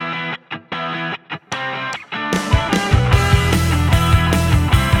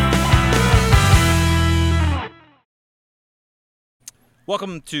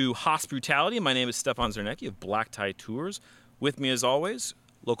Welcome to Hospitality. My name is Stefan Zernecki of Black Tie Tours. With me, as always,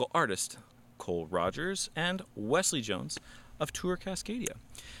 local artist Cole Rogers and Wesley Jones of Tour Cascadia.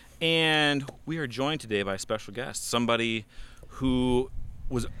 And we are joined today by a special guest, somebody who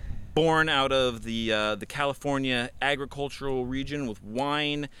was born out of the California agricultural region with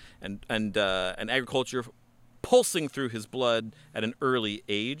wine and agriculture pulsing through his blood at an early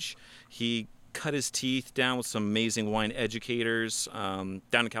age. He cut his teeth down with some amazing wine educators down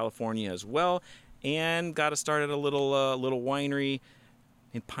in California as well, and got to start at a little winery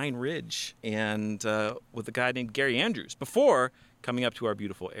in Pine Ridge, and with a guy named Gary Andrews, before coming up to our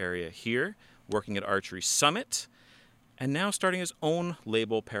beautiful area here, working at Archery Summit, and now starting his own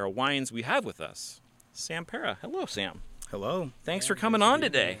label, Parra Wines. We have with us Sam Parra. Hello, Sam. Hello. Thanks for coming on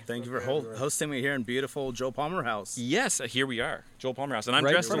today. Thank you for hosting me here in beautiful Joe Palmer House. Yes, here we are, Joel Palmer House, and I'm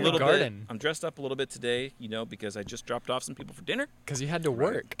Right dressed a in front of little the bit. garden. I'm dressed up a little bit today, because I just dropped off some people for dinner. Because you had to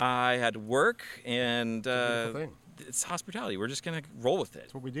work. I had to work, and Beautiful thing. it's hospitality. We're just gonna roll with it.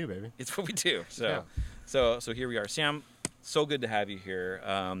 That's what we do, baby. It's what we do. Yeah. So here we are, Sam. So good to have you here.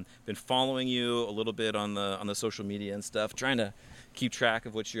 Been following you a little bit on the social media and stuff, trying to keep track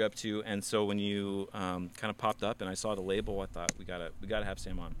of what you're up to. And so when you kind of popped up and I saw the label, I thought we gotta have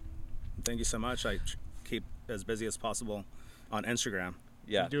Sam on. Thank you so much. I keep as busy as possible on Instagram.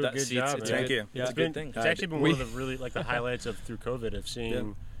 Yeah, You do a good job, It's man. Thank you. It's a good thing. It's actually been one of the really the highlights of through COVID of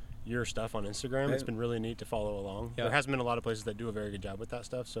seeing your stuff on Instagram. Yeah. It's been really neat to follow along. Yeah. There hasn't been a lot of places that do a very good job with that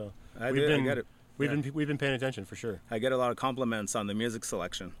stuff. So I we've get it. we've been paying attention for sure. I get a lot of compliments on the music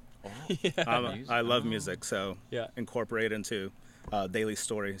selection. I love music, so Yeah. incorporate into daily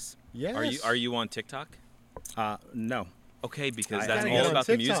stories. Yes. Are you on TikTok? No. Okay, because I that's gotta all get on about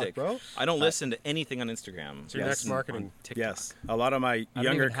the TikTok, music. bro. I don't listen to anything on Instagram. It's your Yes. next marketing. On TikTok. Yes. A lot of my I don't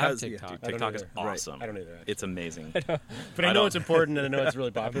younger even have cousins. TikTok. I don't TikTok is either. Right. awesome. I don't either. Actually. It's amazing. But I I know don't- it's important, and I know it's really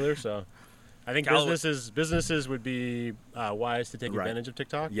popular. So I think Cal- businesses would be wise to take Right. advantage of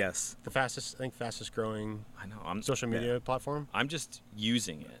TikTok. Yes. The fastest growing I know. I'm social media platform. I'm just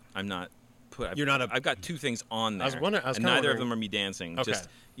using it. I'm not. You're not a- I've got two things on there. I was and kinda neither of wondering- them are me dancing. Okay. Just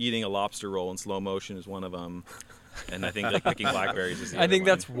eating a lobster roll in slow motion is one of them, and I think like picking blackberries is the I other think one.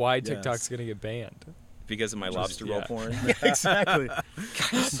 that's why TikTok's going to get banned. because of my lobster roll yeah. porn. Exactly. So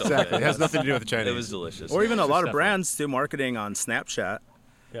Exactly. good. It has nothing to do with the Chinese. It was delicious. Or even a lot of Stuff. brands do marketing on Snapchat.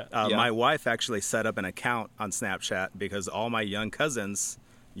 Yeah. Yeah. My wife actually set up an account on Snapchat because all my young cousins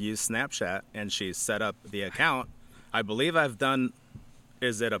use Snapchat, and she set up the account. I believe I've done.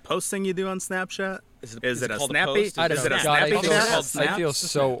 Is it a posting you do on Snapchat? Is it a called a snappy? post? I Is don't it know. a God, snappy chat? I feel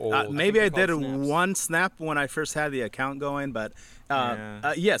so old. Maybe I think they're did called snaps. one snap when I first had the account going, but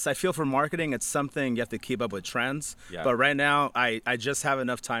yes, I feel for marketing, it's something you have to keep up with trends. Yeah. But right now, I just have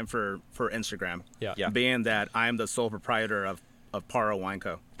enough time for Instagram, Yeah. being that I am the sole proprietor of Parra Wine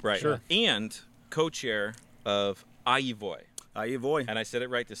Co. Right. Sure. And co-chair of Ahivoy. Ahivoy. And I said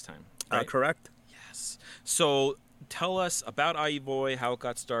it right this time. Right? Correct. Yes. So tell us about Ahivoy, how it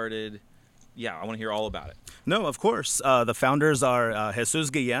got started. Yeah, I want to hear all about it. No, of course. The founders are Jesus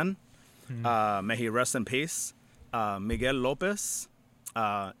Guillen, may he rest in peace, Miguel Lopez,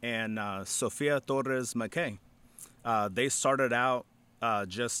 and Sofia Torres McKay. They started out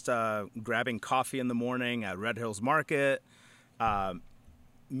just grabbing coffee in the morning at Red Hills Market,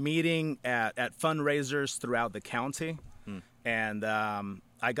 meeting at fundraisers throughout the county. And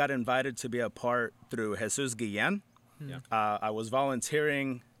I got invited to be a part through Jesus Guillen. Yeah. I was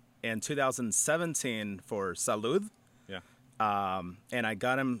volunteering in 2017 for Salud. Yeah. And I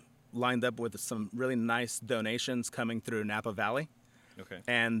got him lined up with some really nice donations coming through Napa Valley. Okay.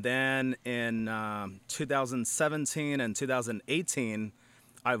 And then in 2017 and 2018,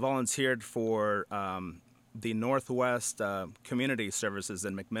 I volunteered for the Northwest Community Services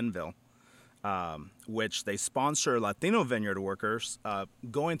in McMinnville, which they sponsor Latino vineyard workers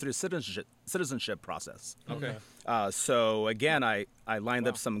going through citizenship process. Okay. So again, I lined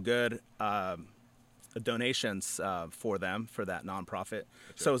up some good donations for them for that nonprofit.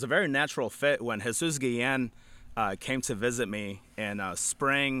 So it was a very natural fit when Jesus Guillen came to visit me in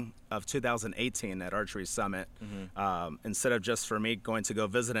spring of 2018 at Archery Summit. Instead of just for me going to go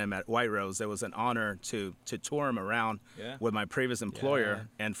visit him at White Rose, it was an honor to tour him around with my previous employer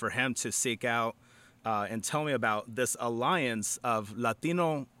and for him to seek out and tell me about this alliance of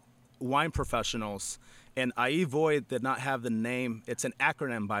Latino wine professionals. And Ahivoy did not have the name. It's an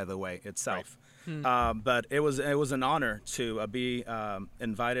acronym, by the way, itself. But it was an honor to be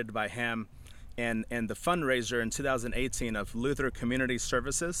invited by him. And the fundraiser in 2018 of Luther Community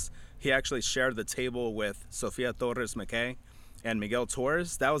Services, he actually shared the table with Sofia Torres McKay and Miguel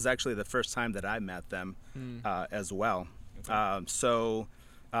Torres. That was actually the first time that I met them as well.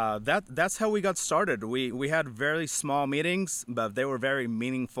 That's how we got started. We had very small meetings, but they were very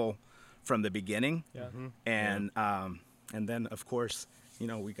meaningful from the beginning. Yeah. And then of course,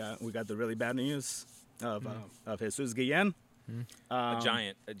 we got the really bad news of Jesus Guillen. A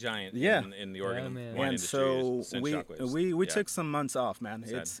giant Yeah. in the Oregon man. wine And industry. so has sent we shockwaves. took some months off, man.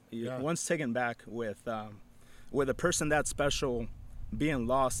 Sad. It's Yeah. once taken back with a person that special being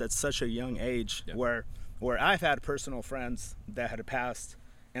lost at such a young age, Yeah. where I've had personal friends that had passed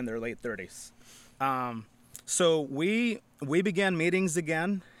in their late 30s. So we began meetings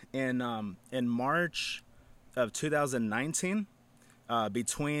again in March of 2019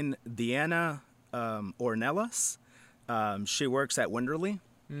 between Deanna Ornelas. She works at Winderly.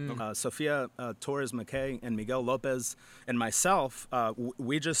 Sofia Torres McKay and Miguel Lopez and myself,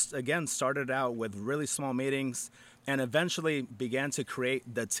 we just again started out with really small meetings and eventually began to create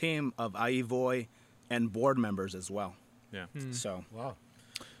the team of Ahivoy and board members as well. Yeah. So, Wow.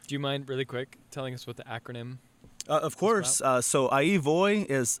 Do you mind really quick telling us what the acronym? of course, so Ahivoy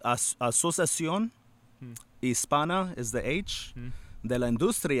is Asociación Hispana is the H, de la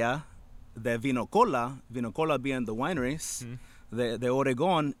Industria de Vinocola being the wineries, de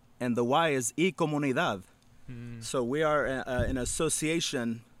Oregon, and the Y is Y Comunidad. So we are an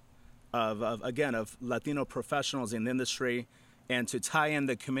association of Latino professionals in the industry, and to tie in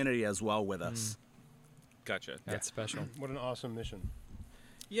the community as well with us. Gotcha. That's special. What an awesome mission.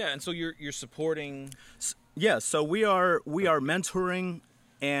 Yeah, and so you're supporting. Yeah, so we are mentoring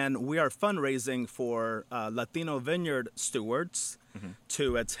and we are fundraising for Latino vineyard stewards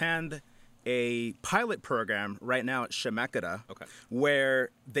to attend a pilot program right now at Chemeketa, Okay. where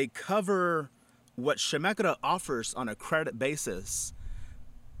they cover what Chemeketa offers on a credit basis.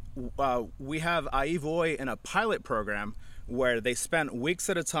 We have Ahivoy in a pilot program where they spent weeks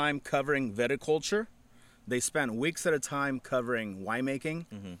at a time covering viticulture. They spent weeks at a time covering winemaking.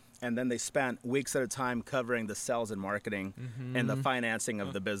 And then they spent weeks at a time covering the sales and marketing and the financing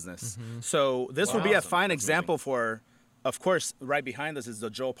of the business. So this would be a Awesome. fine That's example for, of course, right behind us is the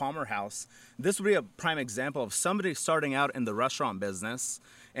Joel Palmer House. This would be a prime example of somebody starting out in the restaurant business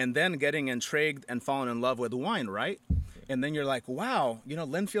and then getting intrigued and falling in love with wine, right? And then you're like, wow,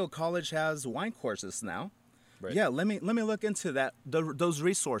 Linfield College has wine courses now. Right. Yeah, let me look into that, those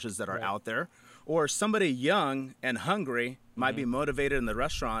resources that are out there. Or somebody young and hungry might be motivated in the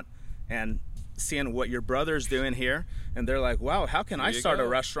restaurant and seeing what your brother's doing here, and they're like, wow, how can I you start a go.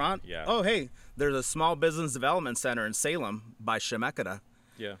 restaurant? Yeah. Oh, hey, there's a small business development center in Salem by Chemeketa.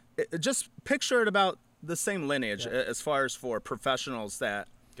 Yeah. Just picture it about the same lineage as far as for professionals that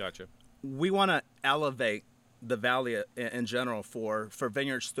Gotcha. we want to elevate the valley in general for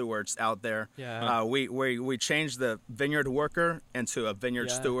vineyard stewards out there. Yeah. We changed the vineyard worker into a vineyard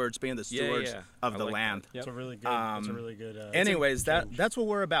Yeah. stewards, being the stewards of I the like land. Yep. That's a really good. That's a really good. Anyways, change. that's what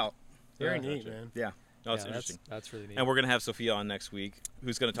we're about. very Yeah. neat, man. Yeah. Oh, it's Yeah, interesting. That's really neat. And we're going to have Sophia on next week,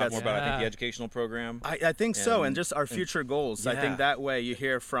 who's going to talk more about, I think, the Yeah. educational program. I think so, and And- just our future goals. I Yeah. think that way you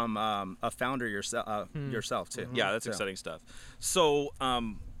hear from a founder yourself too. Yeah, that's So- exciting stuff. So,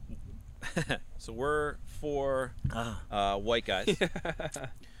 so we're four white guys.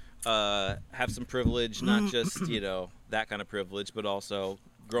 Have some privilege, not just that kind of privilege, but also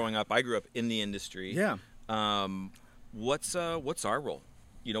growing up. I grew up in the industry. Yeah. What's our role?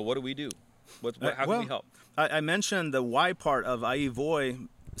 What do we do? How well, can we help? I mentioned the Y part of Ahivoy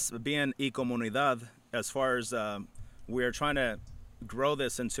being y comunidad, as far as we're trying to grow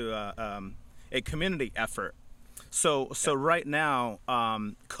this into a community effort. So right now,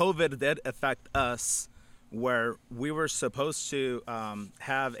 COVID did affect us, where we were supposed to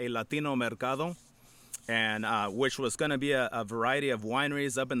have a Latino mercado, and which was going to be a variety of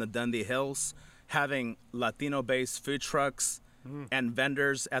wineries up in the Dundee Hills, having Latino-based food trucks and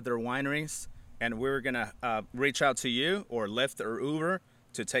vendors at their wineries. And we were going to reach out to you or Lyft or Uber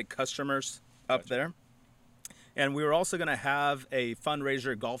to take customers up there. And we were also going to have a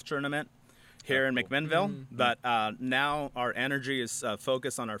fundraiser golf tournament here in McMinnville. But now our energy is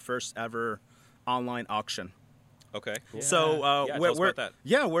focused on our first ever online auction. Okay. Cool. So Yeah, we're, tell us about that.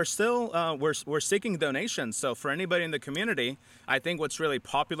 yeah, we're still we're seeking donations. So for anybody in the community, I think what's really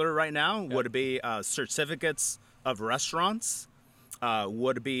popular right now would be certificates of restaurants,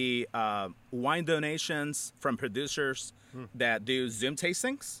 would be wine donations from producers that do Zoom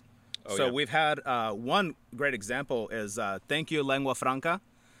tastings. Oh, So yeah. we've had one great example is Thank You Lengua Franca.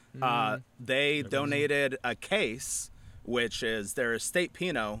 They donated a case, which is their estate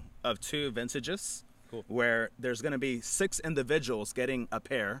Pinot of 2 vintages. Cool. Where there's going to be 6 individuals getting a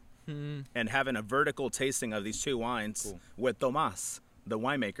pair and having a vertical tasting of these 2 wines with Tomas, the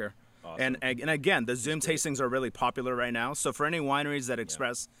winemaker. Awesome. And again, the Zoom tastings are really popular right now. So for any wineries that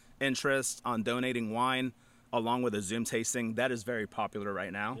express interest on donating wine along with a Zoom tasting, that is very popular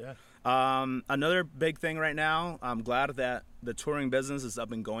right now. Yeah. Another big thing right now, I'm glad that the touring business is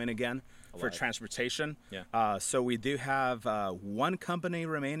up and going again for transportation. Yeah. So we do have one company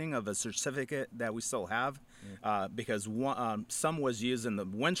remaining of a certificate that we still have because some was used in the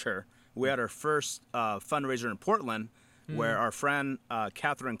winter. We had our first fundraiser in Portland where our friend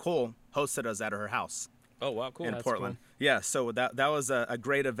Catherine Cole hosted us at her house. Oh, wow, cool. In That's Portland. cool. Yeah, so that was a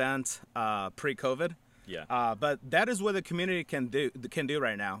great event pre-COVID. Yeah. But that is what the community can do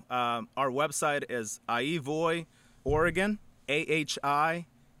right now. Our website is Ahivoy, Oregon, AHIVOY,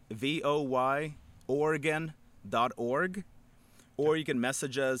 Oregon.org. Or you can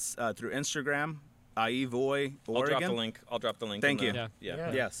message us through Instagram, Ahivoy, Oregon. I'll drop the link. Thank in you. the- Yeah.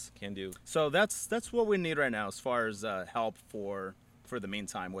 Yeah. Yes. Can do. So that's what we need right now as far as help for the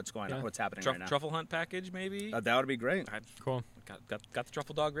meantime. What's going on? What's happening right now? Truffle hunt package, maybe. That would be great. Cool. Got the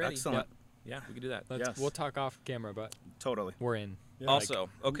truffle dog ready. Excellent. Yeah, we can do that. Yes. We'll talk off camera, but Totally. we're in. Yeah. Also,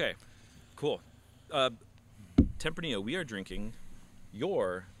 okay, cool. Tempranillo, we are drinking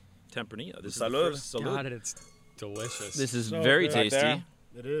your Tempranillo. This is the Salud. first Salud. God, it's delicious. This is So very good. Right tasty. there.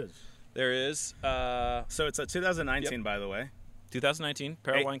 It is. There is So it's a 2019, by the way. 2019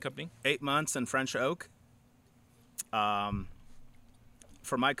 Parra Wine Company. 8 months in French oak.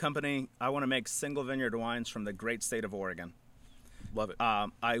 For my company, I want to make single vineyard wines from the great state of Oregon. Love it.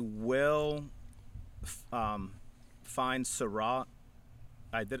 I will find Syrah.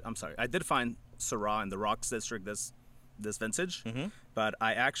 I did find Syrah in the Rocks District this vintage, but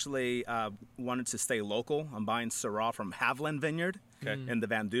I actually wanted to stay local. I'm buying Syrah from Haviland Vineyard in the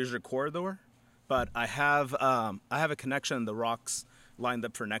Van Duzer corridor, but I have a connection in the Rocks lined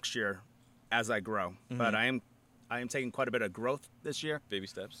up for next year as I grow. But I am taking quite a bit of growth this year. Baby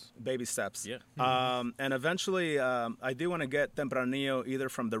steps. Baby steps. Yeah. And eventually, I do want to get Tempranillo either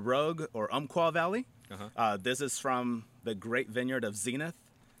from the Rogue or Umpqua Valley. This is from the great vineyard of Zenith.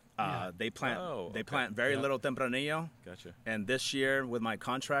 They plant very little Tempranillo. Gotcha. And this year, with my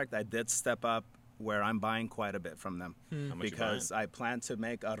contract, I did step up where I'm buying quite a bit from them How much you because buying? I plan to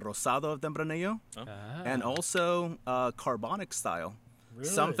make a rosado of Tempranillo Ah. and also carbonic style. Really?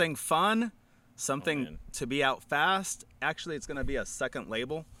 Something fun. Something man. to be out fast. Actually, it's going to be a second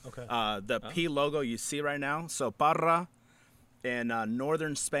label. Okay. The P logo you see right now. So Parra in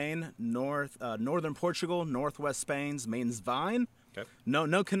northern Spain, northern Portugal, northwest Spain means vine. Okay.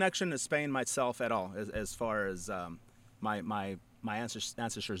 No connection to Spain myself at all, as far as my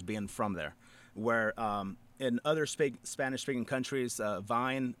ancestors being from there. Where in other Spanish-speaking countries,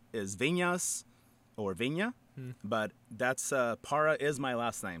 vine is viñas or viña. But that's Parra is my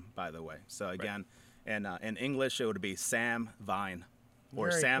last name, by the way. So again, in English it would be Sam Vine, or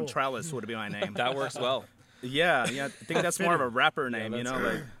Very Sam cool. Trellis would be my name. That works well. yeah. I think that's more of a rapper name, that's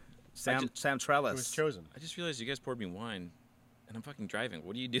like Sam It was Trellis. chosen. I just realized you guys poured me wine, and I'm fucking driving.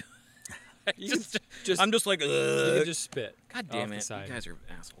 What do you do? Just I'm just like, you can ugh. just spit. God off damn the it! side. You guys are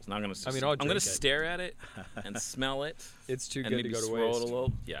assholes. Now I'm gonna. I mean, I'll I'm gonna drink it. stare at it and smell it, It's too and good maybe to go to swirl waste. it a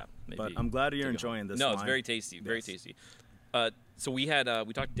little. Yeah, maybe. But I'm glad you're take it enjoying home. this No, wine. it's very tasty. Very Yes. tasty. So we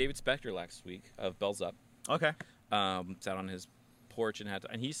talked to David Spector last week of Bells Up. Okay. Sat on his porch and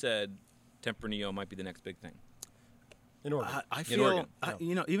he said Tempranillo might be the next big thing. In Oregon. I In feel,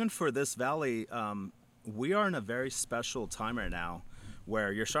 Oregon. even for this valley, we are in a very special time right now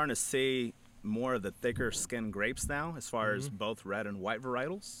where you're starting to see more of the thicker skinned grapes now, as far as both red and white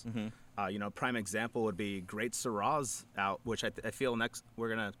varietals. Prime example would be Great Syrahs out, which I feel next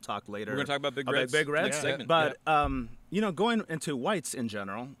we're going to talk later. We're gonna talk about Big about Reds Big Reds. next segment. But, going into whites in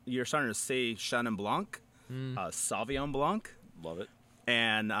general, you're starting to see Chenin Blanc, Sauvignon Blanc. Love it.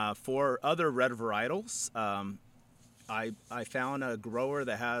 And for other red varietals, I found a grower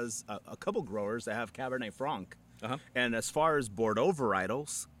that has a couple growers that have Cabernet Franc. And as far as Bordeaux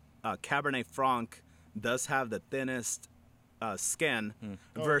varietals, Cabernet Franc does have the thinnest skin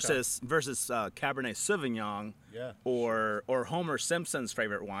versus Cabernet Sauvignon Yeah. or Homer Simpson's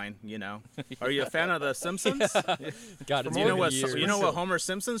favorite wine. Are you a fan of the Simpsons? God, it's Do you know been what years. what Homer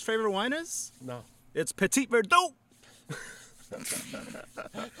Simpson's favorite wine is? No. It's Petit Verdot.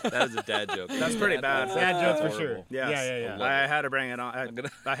 That is a dad joke. That's pretty bad. Bad joke for horrible. sure. Yes. Yeah. love I had to bring it on.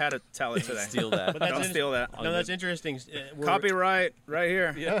 I had to tell it today. Steal that. That's Don't in- steal that. No, that's interesting. Copyright right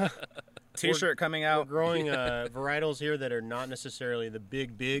here. Yeah. T-shirt coming We're out. growing varietals here that are not necessarily the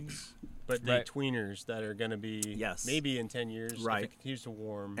big bigs, but the Right. tweeners that are going to be Yes. maybe in 10 years if Right. it continues to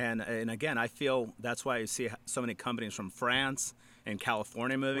warm. And again, I feel that's why you see so many companies from France in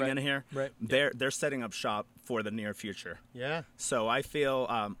California moving in here. Right. They're setting up shop for the near future. Yeah. So I feel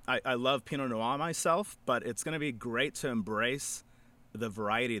I love Pinot Noir myself, but it's going to be great to embrace the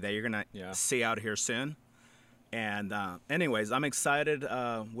variety that you're going to see out here soon. And anyways, I'm excited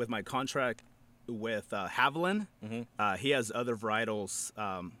with my contract with Haviland. He has other varietals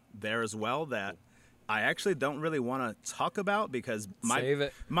there as well that I actually don't really want to talk about because my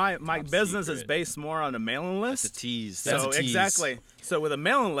business is based more on a mailing list. That's a tease. So exactly. So with a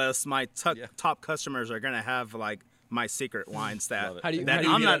mailing list, my top customers are going to have like my secret wines that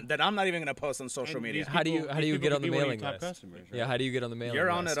I'm not even going to post on social media. How do you get on the mailing list? Customers, right? Yeah, how do you get on the mailing list?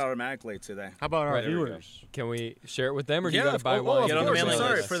 You're on it automatically today. How about our viewers? Can we share it with them, or do you got to buy one? Get on the mailing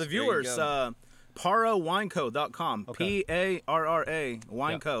Sorry list. for the There you viewers. go. ParraWineco.com. Okay. PARRA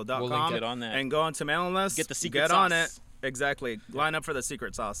wineco.com. We'll link it. Get on that. And go onto mailing list. Get the secret Get on sauce. it. Exactly. Line up for the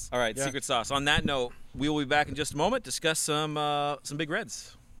secret sauce. All right, secret sauce. On that note, we will be back in just a moment. Discuss some big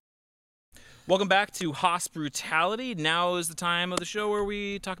reds. Welcome back to Hospitality. Now is the time of the show where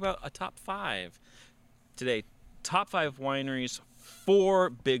we talk about a top 5. Today, top 5 wineries for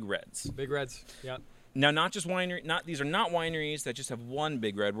big reds. Big reds. Yeah. Now, not just winery. These are not wineries that just have one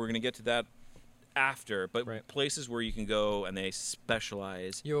big red. We're going to get to that after, but places where you can go and they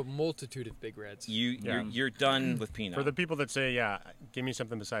specialize. You have a multitude of big reds. You're done with Pinot. For the people that say, give me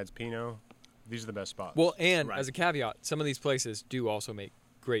something besides Pinot, these are the best spots. Well, and as a caveat, some of these places do also make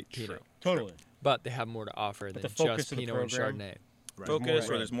great Pinot. Totally. But they have more to offer than the focus just of the Pinot and program- Chardonnay. Focus,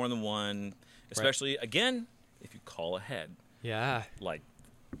 or there's more than one. Especially, again, if you call ahead. Yeah. Like,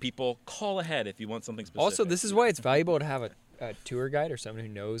 people call ahead if you want something specific. Also, this is why it's valuable to have a tour guide or someone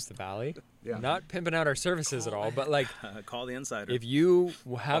who knows the valley. Yeah. Not pimping out our services at all, but like Call the insider. if you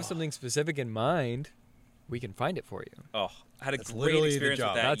have something specific in mind, we can find it for you. Oh, I had a great literally the experience with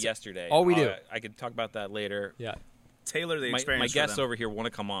job. that That's yesterday. all we do. I could talk about that later. Yeah. Tailor the My experience. guests for them. over here want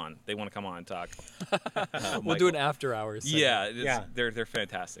to come on. They want to come on and talk. We'll do an after hours segment. Yeah, they're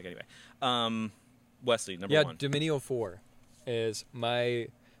fantastic. Anyway, Wesley, number 1. Dominio 4 is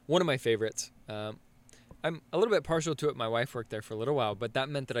one of my favorites. I'm a little bit partial to it. My wife worked there for a little while, but that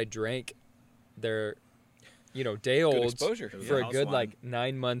meant that I drank their, day olds exposure. for a good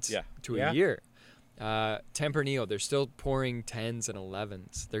 9 months to a year. Tempranillo, they're still pouring 10s and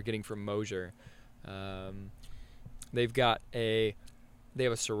 11s. They're getting from Mosier. They have a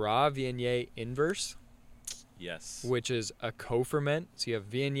Syrah Viognier inverse. Yes. Which is a co-ferment. So you have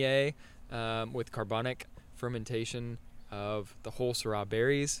Viognier with carbonic fermentation of the whole Syrah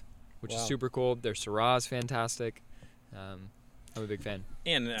berries, which is super cool. Their Syrah is fantastic. I'm a big fan.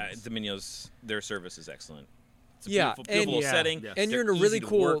 And Dominio's, their service is excellent. It's a beautiful and setting. Yes. And you're in They're a really easy to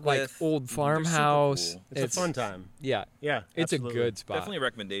cool work with. old They're super farmhouse. cool. It's a fun time. Yeah. Yeah. It's absolutely. a good spot. Definitely a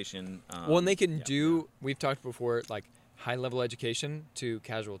recommendation. Well, and they can do, we've talked before, like high-level education to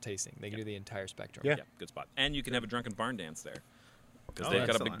casual tasting. They can do the entire spectrum. Yeah. Yeah, good spot. And you can have a drunken barn dance there. Because Oh, they've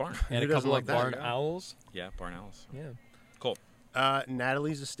got a big excellent. barn. And Who a doesn't couple like of that? barn Yeah. owls. Yeah, barn owls. Yeah. Cool.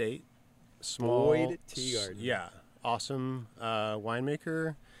 Natalie's Estate. Small. Boyd Tea Garden. Yeah. Awesome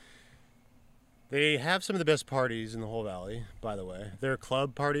winemaker. They have some of the best parties in the whole valley, by the way. Their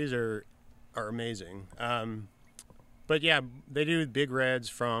club parties are amazing. But yeah, they do big reds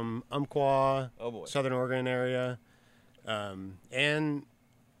from Umpqua, Oh, boy. Southern Oregon area. And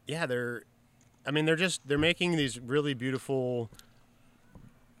yeah, they're making these really beautiful,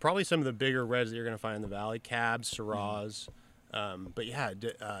 probably some of the bigger reds that you're going to find in the valley, cabs, Syrahs. But yeah,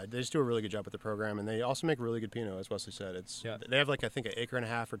 they just do a really good job with the program, and they also make really good Pinot, as Wesley said. They have I think an acre and a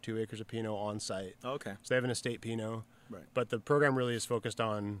half or 2 acres of Pinot on site. Okay. So they have an estate Pinot. Right. But the program really is focused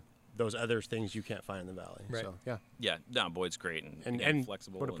on those other things you can't find in the valley. Right. So yeah. Yeah, no, Boyd's great and again,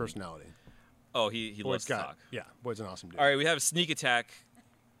 flexible. What a and- personality. Oh, he loves Boyd's to talk. Yeah, Boyd's an awesome dude. All right, we have a sneak attack.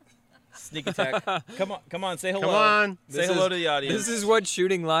 Sneak attack. Come on, say hello. Come on. Say hello to the audience. This is what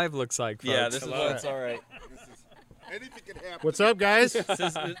shooting live looks like, folks. Yeah, this is what it's all right. Anything can happen. What's up, guys? This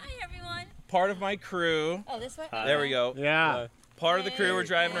is Hi, everyone. part of my crew. Oh, this way? There we go. Yeah. Part of the crew. We're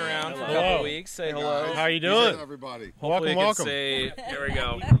driving around for a Hello. couple weeks. Say hello. How you Good evening, doing? everybody? Hopefully Welcome, I can say, there we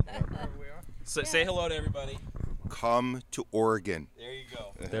go. Say hello to everybody. Come to Oregon. There you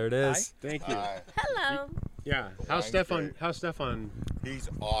go. There it is. Thank you. Hello. Yeah. How's Stefan? How's Stefan? He's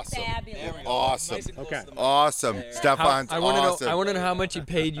awesome. Fabulous. Awesome. Nice and close Okay. to the mic. Awesome. Stefan's I want to awesome. know. I want to know how much he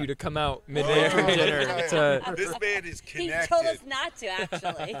paid you to come out midway through dinner. To, This man is He connected. told us not to,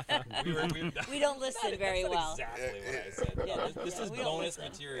 actually. We we don't listen very well. Exactly what I said. Yeah, This is we don't bonus listen.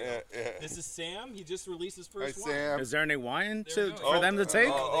 material. Yeah. This is Sam. He just released his Hi, first one. Sam. Is there any wine There we go. for them to take?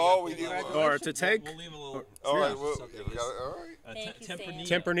 Oh, we do. Or to take? We'll leave a little. All right. Yeah. Well, Something you got it. All right. Thank you, Sam. Tempranillo.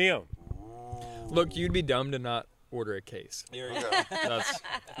 Tempranillo. look, you'd be dumb to not order a case. There you go. That's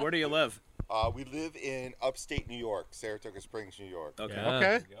Where do you live? We live in upstate New York, Saratoga Springs, New York. Okay. Yeah.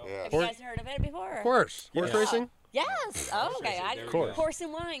 Okay. Yeah. Have you guys heard of it before? Of course. Horse racing? Yes. Oh, okay. There we go. Horse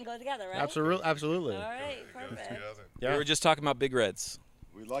and wine go together, right? Absolutely. All right. Perfect. Yeah. We were just talking about Big Reds.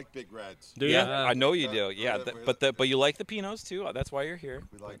 We like big reds. Do you? Yeah, I know you do. Uh, Yeah, uh, but you like the Pinots too. That's why you're here.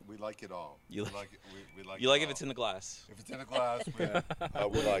 We like it all. You we like- like it. We like You it like if all. it's in the glass. If it's in a glass, we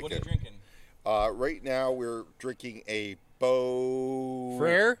like What are you it. drinking? Right now we're drinking a Beau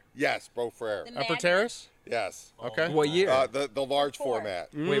Frere? Yes, Beau Frere. The Upper Mandarin. Terrace? Yes. Okay. what year? The large format.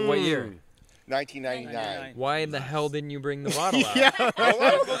 Wait, what year? 1999. Why in the hell didn't you bring the bottle out? Yeah.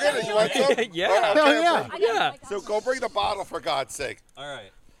 Oh, go get it. You want some? Yeah. All right, Hell okay, yeah. bring- Yeah. So go bring the bottle for God's sake. All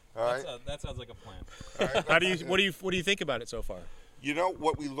right. All right. That sounds like a plan. What do you think about it so far? You know,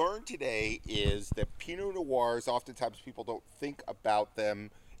 what we learned today is that Pinot Noirs, oftentimes people don't think about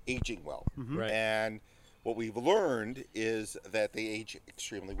them aging well. Right. And what we've learned is that they age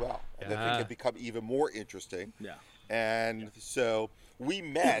extremely well. And that Yeah. they can become even more interesting. Yeah. And so we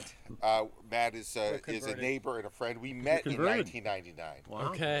met, Matt is a neighbor and a friend. We met in converted.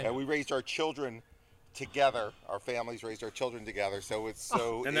 1999. Okay. And we raised our children together. Our families raised our children together. So it's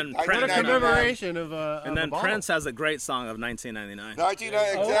so. And then in Prince- What a 1999 commemoration of And then Prince has a great song of 1999.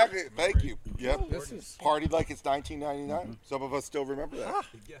 1999, exactly. Thank you. Yep. Party like it's 1999. Some of us still remember that.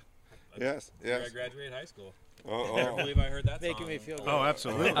 Yeah. Yes. Yes. graduated high school. Oh, I believe I heard that Making song. me feel good. Oh,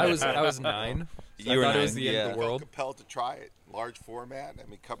 absolutely. I was 9. You were I thought it was 9, the end of yeah. the world. Compelled to try it. Large format. I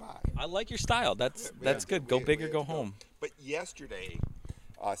mean, come on. I like your style. That's good. Go big or go home. But yesterday,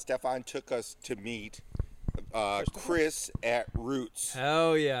 Stefan took us to meet Chris at Roots,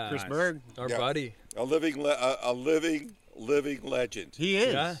 Hell yeah. Chris Berg. Our Yeah. buddy. a living legend. He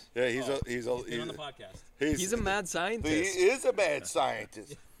is. Yeah. Yeah, he's podcast. He's a mad he scientist. is a mad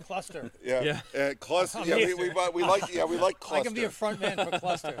scientist. Cluster. Yeah. Yeah. Cluster. Yeah, we like cluster. I can be a front man for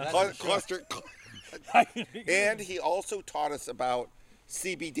Cluster. That's for sure. Cluster. And he also taught us about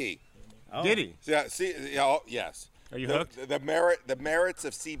CBD. Did he? Yeah, yes. Are you the, hooked? The merits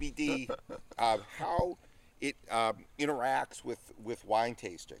of CBD, how it interacts with wine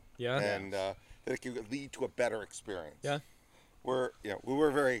tasting. Yeah. And that it can lead to a better experience. Yeah. We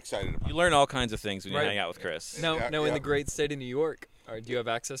were very excited about You learn all kinds of things when you Right. hang out with Chris. Now, Yeah, in yeah. the great state of New York, do you have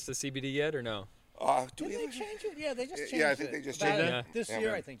access to CBD yet or no? Do we Did they change it? Yeah, they just changed it. Yeah, I think they just About changed it. This Yeah, year,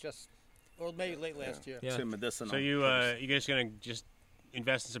 man. I think, or maybe late last year. Yeah. Too medicinal. So you guys gonna just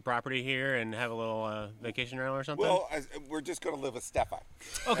invest in some property here and have a little vacation rental or something? Well, we're just going to live with Stefan.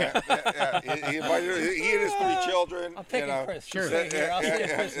 okay. He and his 3 children. I'm picking Chris. Sure. Stay here. I'll stay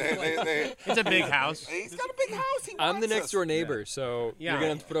at Chris's place. It's a big house. He's got a big house. He I'm the wants next us. door neighbor, so Yeah. you're gonna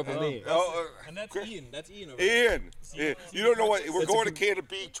have to put up with me. And that's Ian. That's Ian over Ian, you don't know what we're That's a going to good- Canada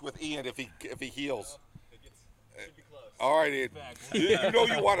Beach with Ian if he heals. All right, Ian. You know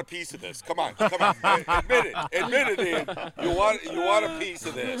you want a piece of this. Come on. Admit it, Ian. You want a piece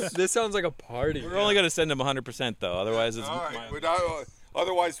of this. This sounds like a party. We're only going to send him 100% though. Otherwise, it's All right. We're not,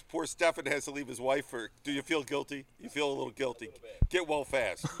 otherwise, poor Stefan has to leave his wife for. Do you feel guilty? You feel a little guilty. Get well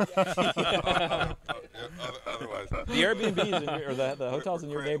fast. Otherwise, the Airbnbs or the hotels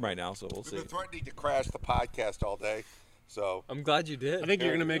in your game right now, so we'll we've see. been threatening to crash the podcast all day. So I'm glad you did. I think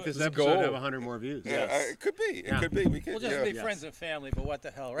you're gonna make this episode gold. have 100 more views. yeah, it could be. It could be. We could. We'll just yeah. be friends and family, but what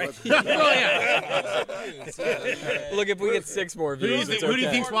the hell, right? Look, if we get 6 more views, it's Who do you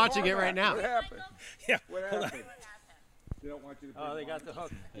okay. think's watching it right now? What happened? Yeah. What happened? They don't want you to. Oh, they got the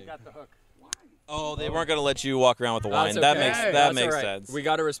hook. They got the hook. Oh, they weren't going to let you walk around with the wine. That's That okay. makes Hey, that That's makes all right. sense. We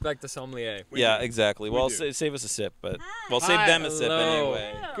got to respect the sommelier. Yeah, exactly. Well, do. save us a sip, but well, save them a sip Hello.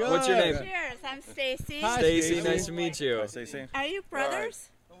 anyway. What's your name? Cheers. I'm Stacy. Hi. Stacy, Stacy. nice to meet you. Stacey. Are you brothers?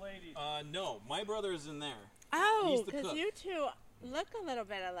 No, my brother is in there. Oh, He's the because cook. you two look a little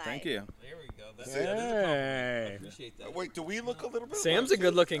bit alike. Thank you. There we go. That's Hey. appreciate that. Wait, do we look a little bit? Sam's a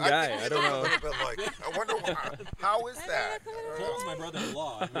good-looking guy. think we I don't look know. A little bit like. I wonder how is that? Cole's my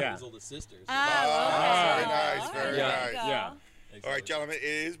brother-in-law. Yeah. His oldest sisters. Oh, Very nice, very Yeah. nice. Yeah. All right, gentlemen, it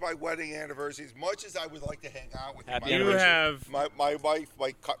is my wedding anniversary. As much as I would like to hang out with Happy you, You have my wife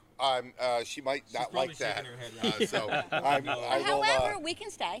might cut. She might not probably like that. shaking her head, So I will. However, we can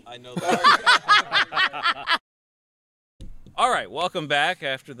stay. I know that. All right, welcome back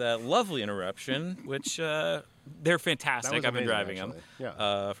after that lovely interruption, which they're That fantastic. was I've been amazing, driving actually.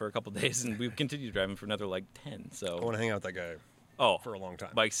 them for a couple days, and we've continued driving for another like 10. I So, want to hang out with that guy oh, for a long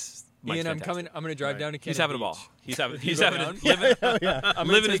time. bikes Mike's Ian, I'm fantastic. coming. I'm gonna drive down to Cannon He's having a Beach. ball. He's having down? living I'm gonna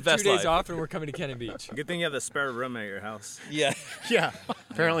living his take best 2 days life. off, and we're coming to Cannon Beach. Good thing you have the spare room at your house. Yeah. Yeah.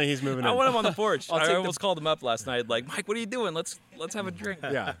 Apparently he's moving in. I want him on the porch. I'll I take almost called him up last night, like, Mike, what are you doing? Let's have a drink.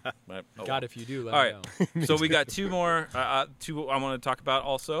 Yeah. But, oh, God, if you do, let All me right. know. So we got two more. Two I want to talk about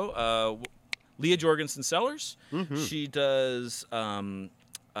also. Leah Jorgensen Sellers. She does Loire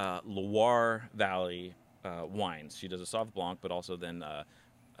Valley wines. She does a Sauv Blanc, but also then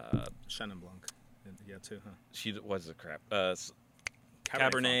Chenin Blanc. Yeah, too, huh? she what's the crap? Cabernet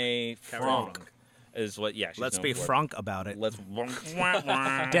Cabernet Franc Franc. is what? Yeah. She's Let's known be for. frank about it. Let's.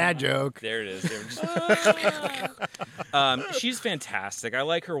 Dad joke. There it is. She's fantastic. I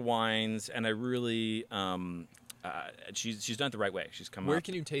like her wines, and I really. She's done it the right way. She's come Where up,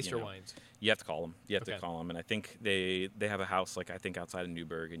 can you taste her know. wines? You have to call them. You have to Okay. call them, and I think they have a house like I think outside of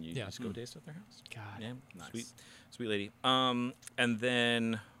Newburgh, and you Yeah. just go taste at their house. God. Yeah, Nice. sweet lady. And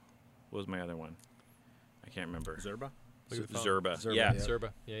then what was my other one? I can't remember. Zerba? Look at the phone. Zerba. Zerba, Yeah. yeah.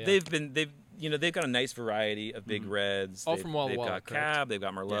 Zerba. Yeah. They've got a nice variety of big reds. All They've- from Walla They've Walla, got correct? Cab. They've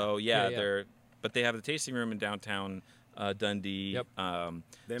got Merlot. Yeah, Yeah. but they have the tasting room in downtown Dundee. Yep.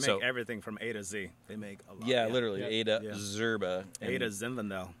 They make So- everything from A to Z. They make a lot. Yeah, literally Yeah. Ada Yeah. Zerba. A to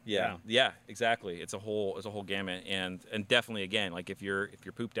Zinfandel. Yeah, exactly. It's a whole gamut, and definitely again, like if you're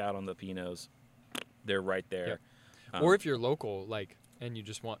pooped out on the Pinots, they're right there. Or if you're local, like, and you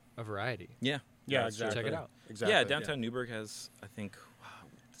just want a variety. Yeah, Yeah, that's true. exactly. Check it out. Exactly. Yeah, downtown Newburgh has, I think, wow,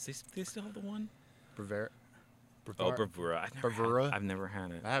 does they still have the one? Bravura. Bravura? I've never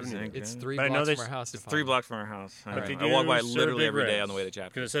had it. I haven't Is it either. any It's good? 3 But I know blocks they from our house. It's to 3 find. blocks from our house. I Alright. I walk by serve literally big every day reds. on the way to Chapter.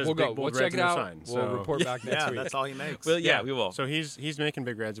 Because it says We'll big go. bold We'll check reds it in the out. sign, We'll so- report back next Yeah, week. that's all he makes. Well, yeah, we will. So he's making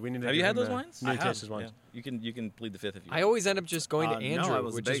big reds. We need to Have give you had him those a- wines? Need I to have. taste his wines. Yeah. You can plead the fifth if you. I want. always end up just going to Andrew, no, I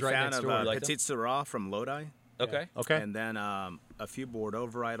was a which big is right fan next of door. like them? Petit Syrah from Lodi, Okay. Okay. and then a few Bordeaux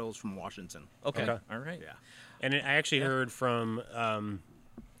varietals from Washington. Okay. Okay. All right. Yeah. And I actually heard from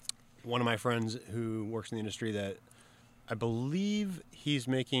one of my friends who works in the industry that I believe he's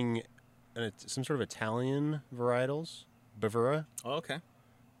making some sort of Italian varietals, Bavura. Oh, okay.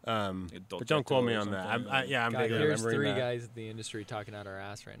 But don't quote me on that. I'm God, big on here's remembering 3 that. guys in the industry talking out our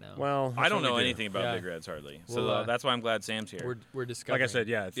ass right now. Well, I don't that's what know we do. anything about Yeah. big reds hardly, so Well, that's why I'm glad Sam's here. we're discovering. Like I said,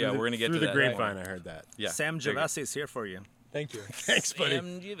 yeah. Yeah, we're gonna get through to the that. grapevine. I heard that. yeah. Sam there you go. Javesi is here for you. Thank you. Thanks, buddy.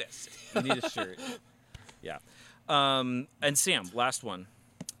 Sam Givesi. You need a shirt. Yeah. And Sam, last one.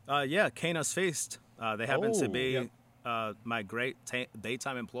 Yeah, Kano's Feast. They happen to Oh, be my great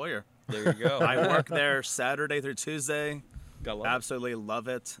daytime employer. There you go. I work there Saturday through Tuesday. Gotta love it. Absolutely love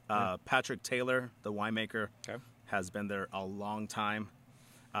it. Patrick Taylor, the winemaker, Okay. has been there a long time.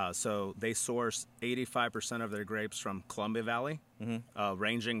 So they source 85% of their grapes from Columbia Valley,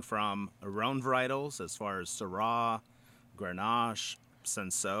 ranging from Rhone varietals as far as Syrah, Grenache,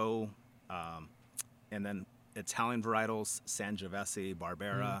 Cinsault, and then Italian varietals, Sangiovese,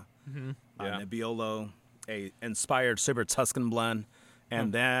 Barbera, Yeah. Nebbiolo, a inspired Super Tuscan blend,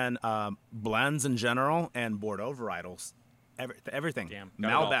 and then blends in general and Bordeaux varietals. Everything. Damn, got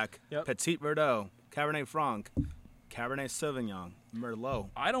it all. Malbec, Yep. Petit Verdot, Cabernet Franc, Cabernet Sauvignon, Merlot.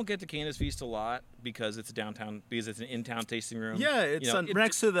 I don't get to Cana's Feast a lot because it's downtown, because it's an in-town tasting room. Yeah, it's You know,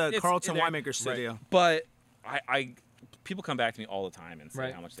 next to the it's Carlton in there. Winemaker Studio. Right. But I people come back to me all the time and say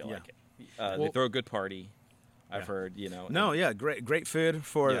Right. how much they Yeah. like it. They Well- throw a good party. I've Yeah. heard, you know. No, yeah, great food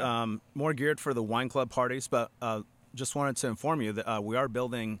for Yeah. more geared for the wine club parties. But just wanted to inform you that we are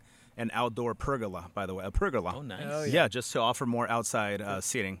building an outdoor pergola. By the way, a pergola. Oh, nice. Oh, Yeah, just to offer more outside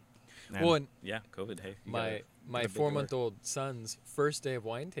seating. And- Well, and Yeah, COVID. Hey, you my gotta- my gotta make it 4-month-old son's first day of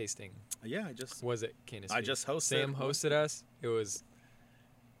wine tasting yeah, I just was at Canis. I Feast. just hosted- Sam hosted us. It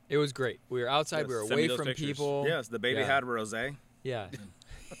was great. We were outside. We were Yes. Send me away those from pictures. people. yes, the baby Yeah. had rosé. Yeah,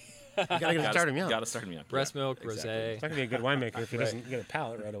 You gotta get start him young. Gotta start him young. breast Yeah, milk, exactly. rosé. It's not gonna be a good winemaker if he Right. doesn't get a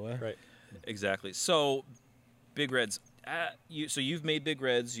palate right away. Right. Exactly. So, big reds. You've made big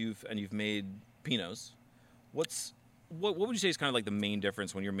reds. You've made Pinots. What would you say is kind of like the main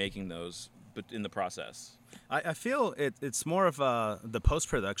difference when you're making those, but in the process? I feel it's more of the post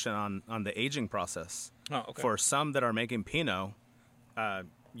production on the aging process. Oh, okay. For some that are making Pinot,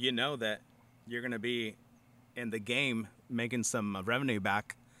 you know that you're going to be in the game making some revenue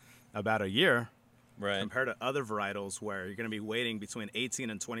back about a year, right. compared to other varietals where you're going to be waiting between 18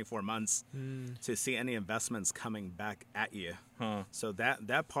 and 24 months to see any investments coming back at you. Huh. So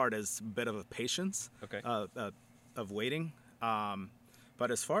that part is a bit of a patience Okay. of waiting.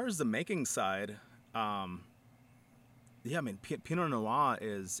 But as far as the making side, yeah, I mean, Pinot Noir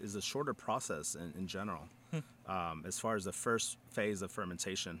is a shorter process in general. As far as the first phase of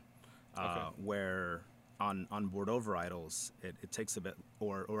fermentation, Okay. where on Bordeaux varietals, it takes a bit,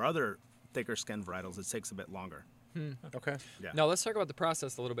 or other thicker skinned varietals, it takes a bit longer. Okay. Yeah. Now let's talk about the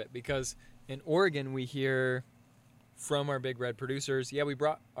process a little bit, because in Oregon we hear from our big red producers, yeah, we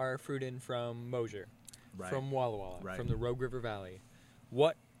brought our fruit in from Mosier, Right. from Walla Walla, Right. from the Rogue River Valley.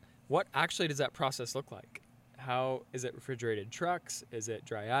 What actually does that process look like? How is it? Refrigerated trucks? Is it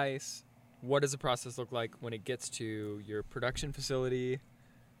dry ice? What does the process look like when it gets to your production facility?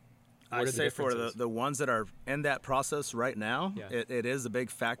 What I'd are the say for differences? the ones that are in that process right now, Yeah. it is a big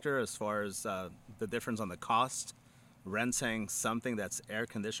factor as far as the difference on the cost, renting something that's air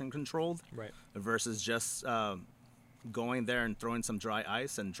condition controlled Right. versus just going there and throwing some dry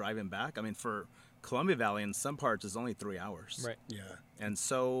ice and driving back. I mean, for Columbia Valley in some parts is only 3 hours. Right. Yeah. And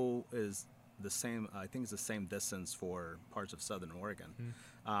so is the same, I think it's the same distance for parts of Southern Oregon.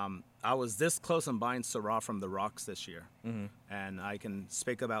 I was this close on buying Syrah from the Rocks this year. And I can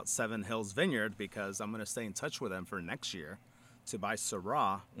speak about Seven Hills Vineyard because I'm going to stay in touch with them for next year to buy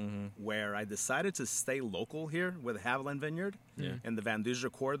Syrah, where I decided to stay local here with Haviland Vineyard in the Van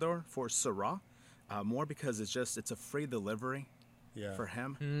Duzer corridor for Syrah, more because it's a free delivery Yeah. for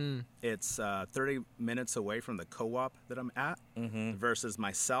him. It's 30 minutes away from the co-op that I'm at versus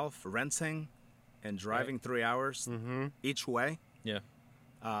myself renting and driving 3 hours each way. Yeah.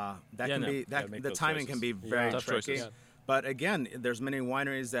 That Yeah, can no, be gotta make the those timing choices. can be very Tough tricky. choices. Yeah. But again, there's many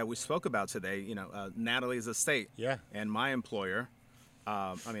wineries that we spoke about today. You know, Natalie's Estate, Yeah. and my employer.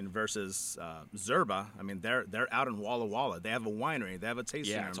 Versus Zerba. I mean, they're out in Walla Walla. They have a winery. They have a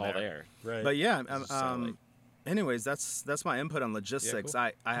tasting room Yeah, it's all there. Right. But yeah, satellite. anyways, that's my input on logistics. cool.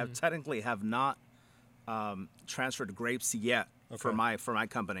 I have technically have not transferred grapes yet for my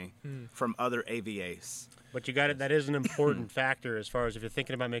company from other AVAs. But you got it. That is an important factor as far as if you're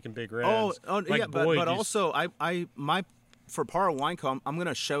thinking about making big reds. Oh, like yeah, Boyd, but you- also for Parra Wine Co, I'm going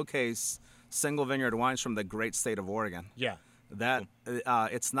to showcase single vineyard wines from the great state of Oregon. Yeah. That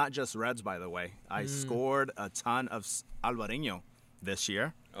it's not just reds, by the way. I scored a ton of Albarino this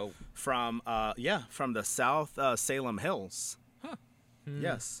year. Oh, From the South Salem Hills.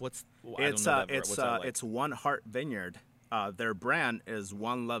 Yes. what's It's I don't know that, what's that like? it's One Heart Vineyard. Their brand is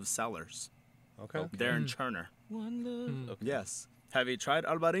One Love Cellars. Okay. They're in Turner. One love. Okay. Yes. Have you tried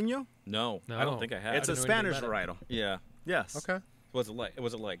Albarino? No, I don't think I have. It's a know anything Spanish about it. varietal. Yeah. Yes. Okay. What's it like?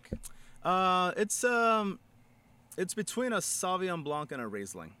 What's it like? It's between a Sauvignon Blanc and a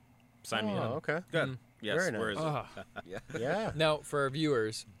Riesling. Sign me Oh, up. okay. Good. Yes. Very Where is it? Ah. Yeah. Yeah. Now, for our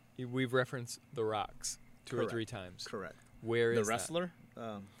viewers, we've referenced the Rocks two or Correct. three times. Correct. Where The is that? wrestler.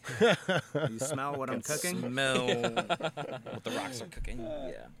 You smell what I'm cooking? Smell what the rocks are cooking.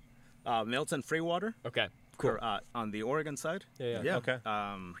 Yeah. Milton Freewater. Okay, cool. On the Oregon side. Yeah. Okay.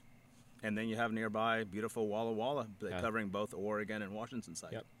 And then you have nearby beautiful Walla Walla, Yeah. covering both Oregon and Washington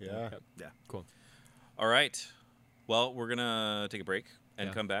side. Yep. Yeah. Yep. Yeah. Cool. All right. Well, we're gonna take a break and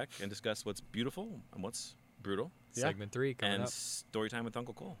Yeah. come back and discuss what's beautiful and what's brutal, Yeah. Segment 3 coming and up. story time with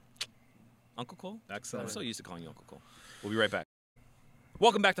Uncle Cole. Uncle Cole? Excellent. I'm so used to calling you Uncle Cole. We'll be right back.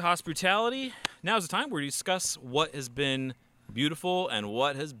 Welcome back to Hospitality. Now is the time where we discuss what has been beautiful and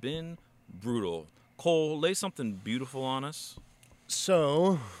what has been brutal. Cole, lay something beautiful on us.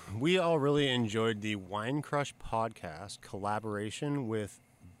 So, we all really enjoyed the Wine Crush podcast collaboration with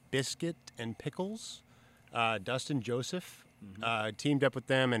Biscuit and Pickles. Dustin Joseph teamed up with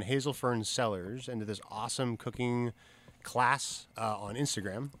them and Hazelfern Cellars into this awesome cooking class on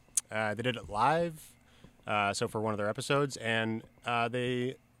Instagram. They did it live, so for one of their episodes, and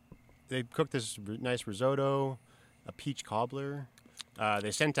they cooked this nice risotto, a peach cobbler.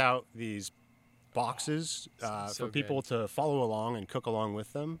 They sent out these boxes So for people to follow along and cook along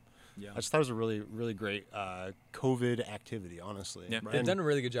with them. Yeah. I just thought it was a really, really great COVID activity, honestly. Yeah. They've And- done a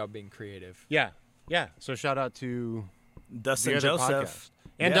really good job being creative. yeah, yeah. So shout out to Dustin the other Joseph. podcast.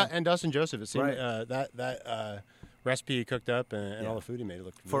 And, Yeah. and Dustin Joseph. It seemed Right. that recipe he cooked up and all the food he made, it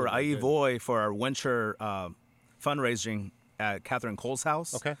looked For really, really good. Ahivoy, for our winter fundraising at Catherine Cole's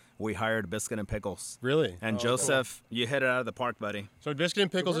house, Okay. we hired Biscuit and Pickles. Really? And Joseph, you hit it out of the park, buddy. So Biscuit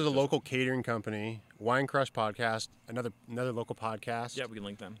and Pickles is a local catering company. Wine Crush podcast, another local podcast. Yeah, we can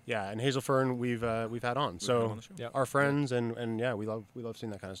link them. Yeah, and Hazelfern we've had on. had So on the show. Yep. our friends and yeah, we love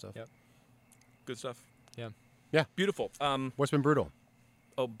seeing that kind of stuff. Yep. Good stuff. Yeah. Yeah. Beautiful. What's been brutal?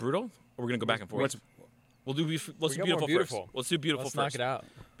 Oh, brutal? Or we're gonna go back and forth. What's- We'll do. Let's We do got more beautiful, beautiful. first. Let's do beautiful Let's first. knock it out.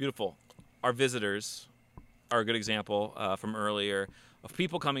 Beautiful. Our visitors are a good example from earlier of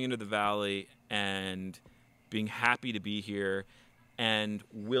people coming into the valley and being happy to be here and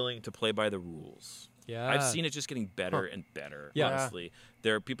willing to play by the rules. Yeah. I've seen it just getting better and better. Yeah. Honestly,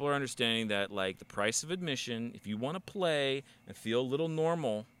 people are understanding that like the price of admission, if you want to play and feel a little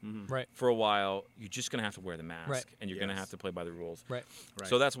normal Right. for a while, you're just gonna have to wear the mask, Right. and you're gonna have to play by the rules. Right. Right.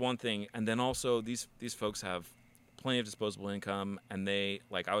 So that's one thing, and then also these folks have plenty of disposable income, and they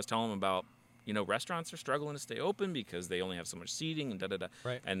like I was telling them about. Restaurants are struggling to stay open because they only have so much seating and da-da-da.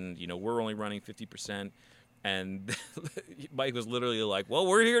 Right. And, we're only running 50%. And Mike was literally like, well,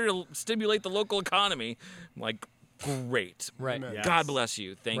 we're here to stimulate the local economy. I'm like, great. Right. Yes. God bless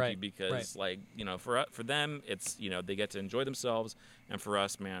you. Thank you. Right. Because, for them, it's, they get to enjoy themselves. And for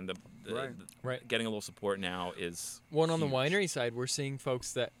us, man, Right. getting a little support now is One on the huge. winery side, we're seeing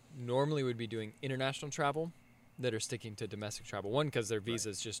folks that normally would be doing international travel that are sticking to domestic travel. One, because their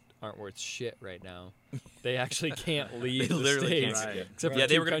visas just aren't worth shit right now. They actually can't leave They the literally States. can't. Except for Yeah,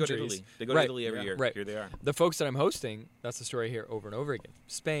 they two were going to go to countries. Italy. They go to Right. Italy every year. Right. Here they are. The folks that I'm hosting, that's the story here over and over again.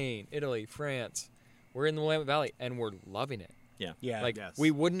 Spain, Italy, France. We're in the Willamette Valley, and we're loving it. Yeah. Like, Yes.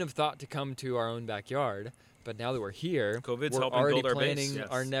 we wouldn't have thought to come to our own backyard, but now that we're here, COVID's we're helping already build our base. planning Yes.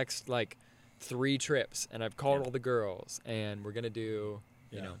 our next, 3 trips. And I've called all the girls, and we're going to do,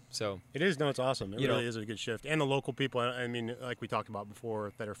 so. It is. No, it's awesome. It You know- really is a good shift. And the local people, I mean, like we talked about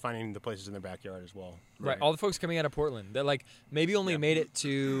before, that are finding the places in their backyard as well. Right. All the folks coming out of Portland that maybe only made it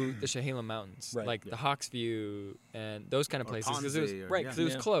to the Chehalem Mountains, Right. the Hawksview and those kind of Or places because it was Ponzi or- because it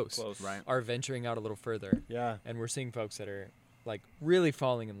was Yeah. close. Close. Right. Are venturing out a little further, Yeah. and we're seeing folks that are really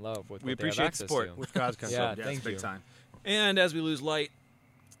falling in love with We what they have appreciate the access support. to. With God's consent. Yeah, Yes, thank big you. time. And as we lose light,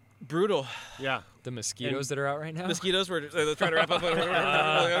 brutal. Yeah. The mosquitoes that are out right now. Mosquitoes. We're trying to wrap up.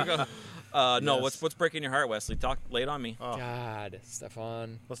 No, Yes. what's breaking your heart, Wesley? Lay it on me. Oh. God,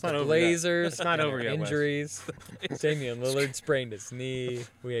 Stefan. Let's not the over Blazers. It's not over yet, Wes. Injuries. Damian Lillard sprained his knee.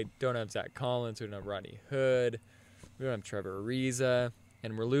 We don't have Zach Collins. We don't have Rodney Hood. We don't have Trevor Ariza,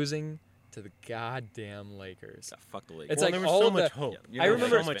 and we're losing to the goddamn Lakers. Yeah, fuck the league. It's Well, like there was all so of the- much hope. You're I a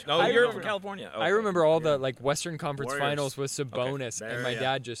remember- Lakers fan. I you're remember- from California. I remember all the Western Conference Warriors. Finals with Sabonis, and my Yeah.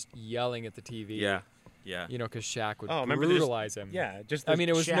 dad just yelling at the TV. Yeah. Because Shaq would Oh, remember this- brutalize him. Yeah, just I mean,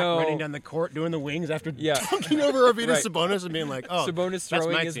 it was Shaq no- running down the court doing the wings after Yeah. dunking over Arvidas Right. Sabonis and being like, "Oh, Sabonis that's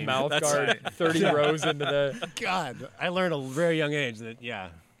throwing my his team." mouth That's guard 30 rows into the. God, I learned at a very young age that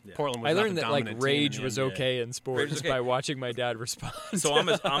Portland was I not learned the that dominant team rage in the was NBA. okay in sports Rage is just okay. by watching my dad respond. So I'm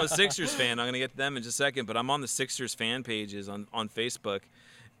a Sixers fan. I'm gonna get to them in just a second, but I'm on the Sixers fan pages on Facebook,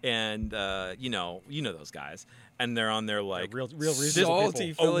 and you know those guys, and they're on there like real reasonable salty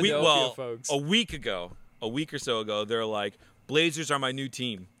people. Philadelphia folks. a week or so ago, they're like, Blazers are my new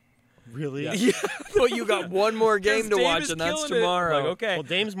team. Really? Yeah. Well, you got one more game to Dame watch, is and that's killing it. tomorrow. Like, okay. Well,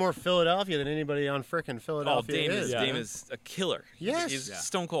 Dame's more Philadelphia than anybody on frickin' Oh, Philadelphia Dame is. is a killer. Yes. He's Yeah.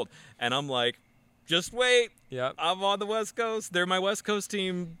 stone cold. And I'm like, just wait. Yep. I'm on the West Coast. They're my West Coast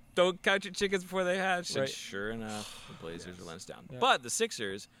team. Don't count your chickens before they hatch. Right. And sure enough, the Blazers are letting us down. Yeah. But the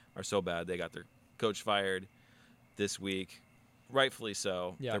Sixers are so bad. They got their coach fired this week. Rightfully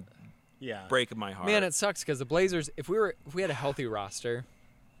so. Yeah. They're Yeah. breaking my heart. Man, it sucks because the Blazers. If we had a healthy roster,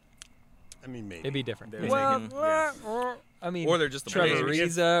 I mean, maybe. it'd be different. They're Well, I mean, Or they're just the Trevor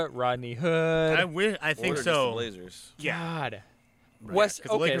Blazers. Ariza, Rodney Hood. I think Or just so. the Blazers. Yeah. God. Right. West. 'Cause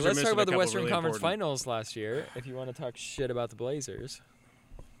the Okay, Lakers are let's talk missing a about the couple Western really Conference important- Finals last year. If you want to talk shit about the Blazers,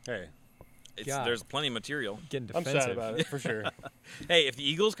 Hey, God. There's plenty of material. getting I'm defensive. sad about it for sure. Hey, if the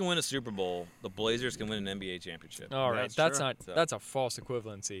Eagles can win a Super Bowl, the Blazers can win an NBA championship. All right, That's that's true. not. So- That's a false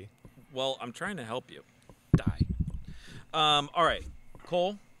equivalency. Well, I'm trying to help you. Die. All right,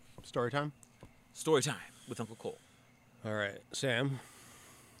 Cole. Story time. Story time with Uncle Cole. All right, Sam.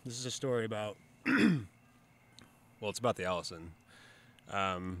 This is a story about. Well, it's about the Allison.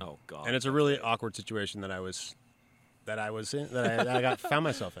 Oh God. And it's a really awkward situation that I was in, that I found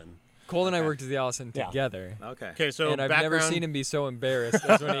myself in. Cole and I worked at the Allison Yeah. together, Okay. Okay, so and I've background. never seen him be so embarrassed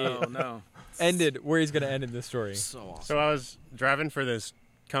as when he Oh no. ended where he's going to end in this story. so awesome. So I was driving for this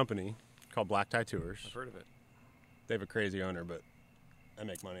company called Black Tie Tours. I've heard of it. They have a crazy owner, but I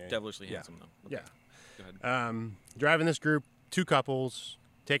make money. Devilishly Yeah. handsome though. Yeah. Go ahead. Driving this group, 2 couples,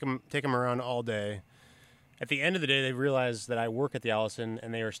 take them around all day. At the end of the day, they realized that I work at the Allison,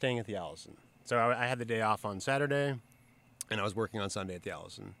 and they were staying at the Allison. So I had the day off on Saturday, and I was working on Sunday at the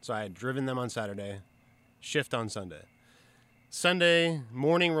Allison. So I had driven them on Saturday, shift on Sunday. Sunday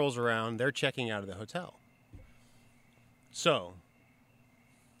morning rolls around, they're checking out of the hotel. So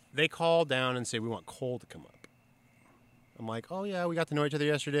they call down and say, we want Cole to come up. I'm like, oh yeah, we got to know each other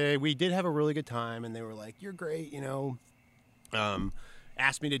yesterday. We did have a really good time, and they were like, you're great, you know.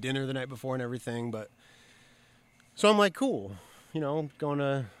 Asked me to dinner the night before and everything, but so I'm like, cool, you know, going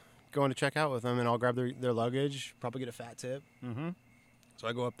to check out with them, and I'll grab their luggage, probably get a fat tip. Mm-hmm. So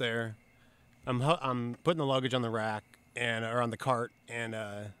I go up there, I'm putting the luggage on the rack or on the cart, and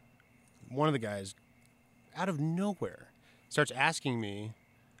one of the guys, out of nowhere, starts asking me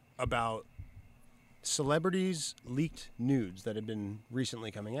about celebrities' leaked nudes that have been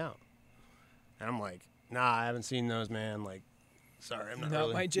recently coming out. And I'm like, nah, I haven't seen those, man. Like, sorry, I'm not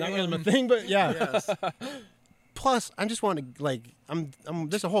really my not really my jam. thing, but yeah. Yes. Plus, I just want to I'm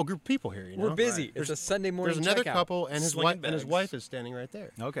there's a whole group of people here, you know. We're busy. It's a Sunday morning. There's another checkout. couple, and his Slinging wife bags. is standing right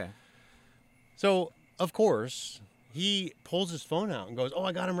there. Okay. So, of course, he pulls his phone out and goes, "Oh,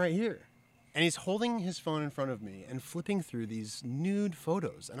 I got him right here." And he's holding his phone in front of me and flipping through these nude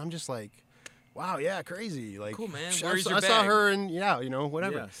photos, and I'm just like, "Wow, yeah, crazy! Like, Cool, man. I Where's saw- your I saw bag?" her, and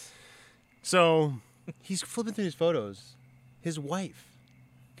whatever." Yes. So he's flipping through his photos. His wife,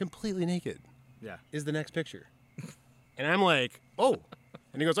 completely naked, Yeah. is the next picture. And I'm like, "Oh."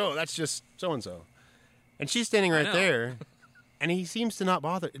 And he goes, "Oh, that's just so-and-so." And she's standing right know. there. And he seems to not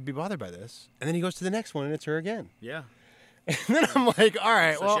be bothered by this. And then he goes to the next one, and it's her again. Yeah. And then I'm like, all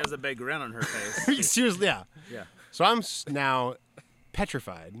right, So well. she has a big grin on her face. Seriously, yeah. Yeah. So I'm now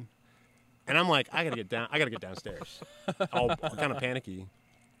petrified. And I'm like, I gotta get downstairs. all kind of panicky.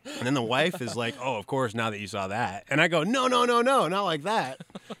 And then the wife is like, "Oh, of course, now that you saw that." And I go, no, not like that.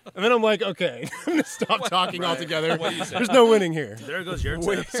 And then I'm like, okay, I'm gonna stop talking altogether. There's no winning here. There goes your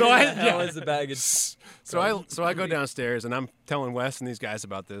tip. So I How is the baggage? So I go downstairs and I'm telling Wes and these guys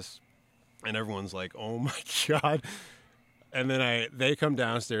about this, and everyone's like, "Oh my god!" And then they come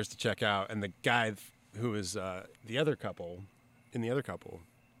downstairs to check out, and the guy who is the other couple,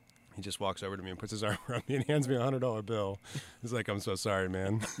 he just walks over to me and puts his arm around me and hands me a $100 bill. He's like, "I'm so sorry,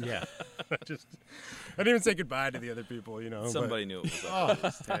 man." Yeah. I didn't even say goodbye to the other people, you know. Somebody knew it was up.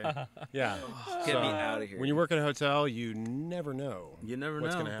 But, yeah. Get me out of here. When you work at a hotel, you never know. You never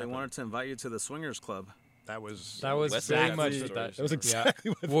what's know. gonna They happen. wanted to invite you to the swingers club. That was Wesley very got much some what that. stories. That was Yeah.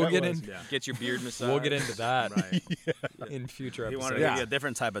 exactly what We'll that get was. in. Yeah. Get your beard massage. We'll get into that Right. in future He episodes. wanted to give you a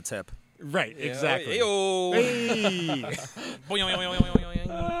different type of tip. Right, exactly. Ayo. Hey.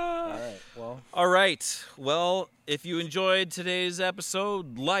 All right. Well. All right. Well, if you enjoyed today's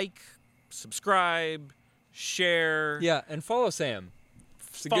episode, like, subscribe, share. Yeah, and follow Sam.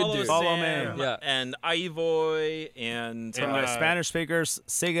 It's a good Follow dude. Follow me. Sam Yeah. and Ahivoy and To my Spanish speakers,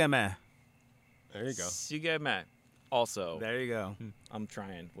 sígueme. There you go. Sígueme. Also, There you go. I'm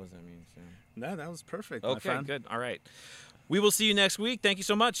trying. What does that mean, Sam? No, that was perfect. my Okay, friend. good. All right. We will see you next week. Thank you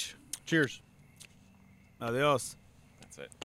so much. Cheers. Adios. That's it.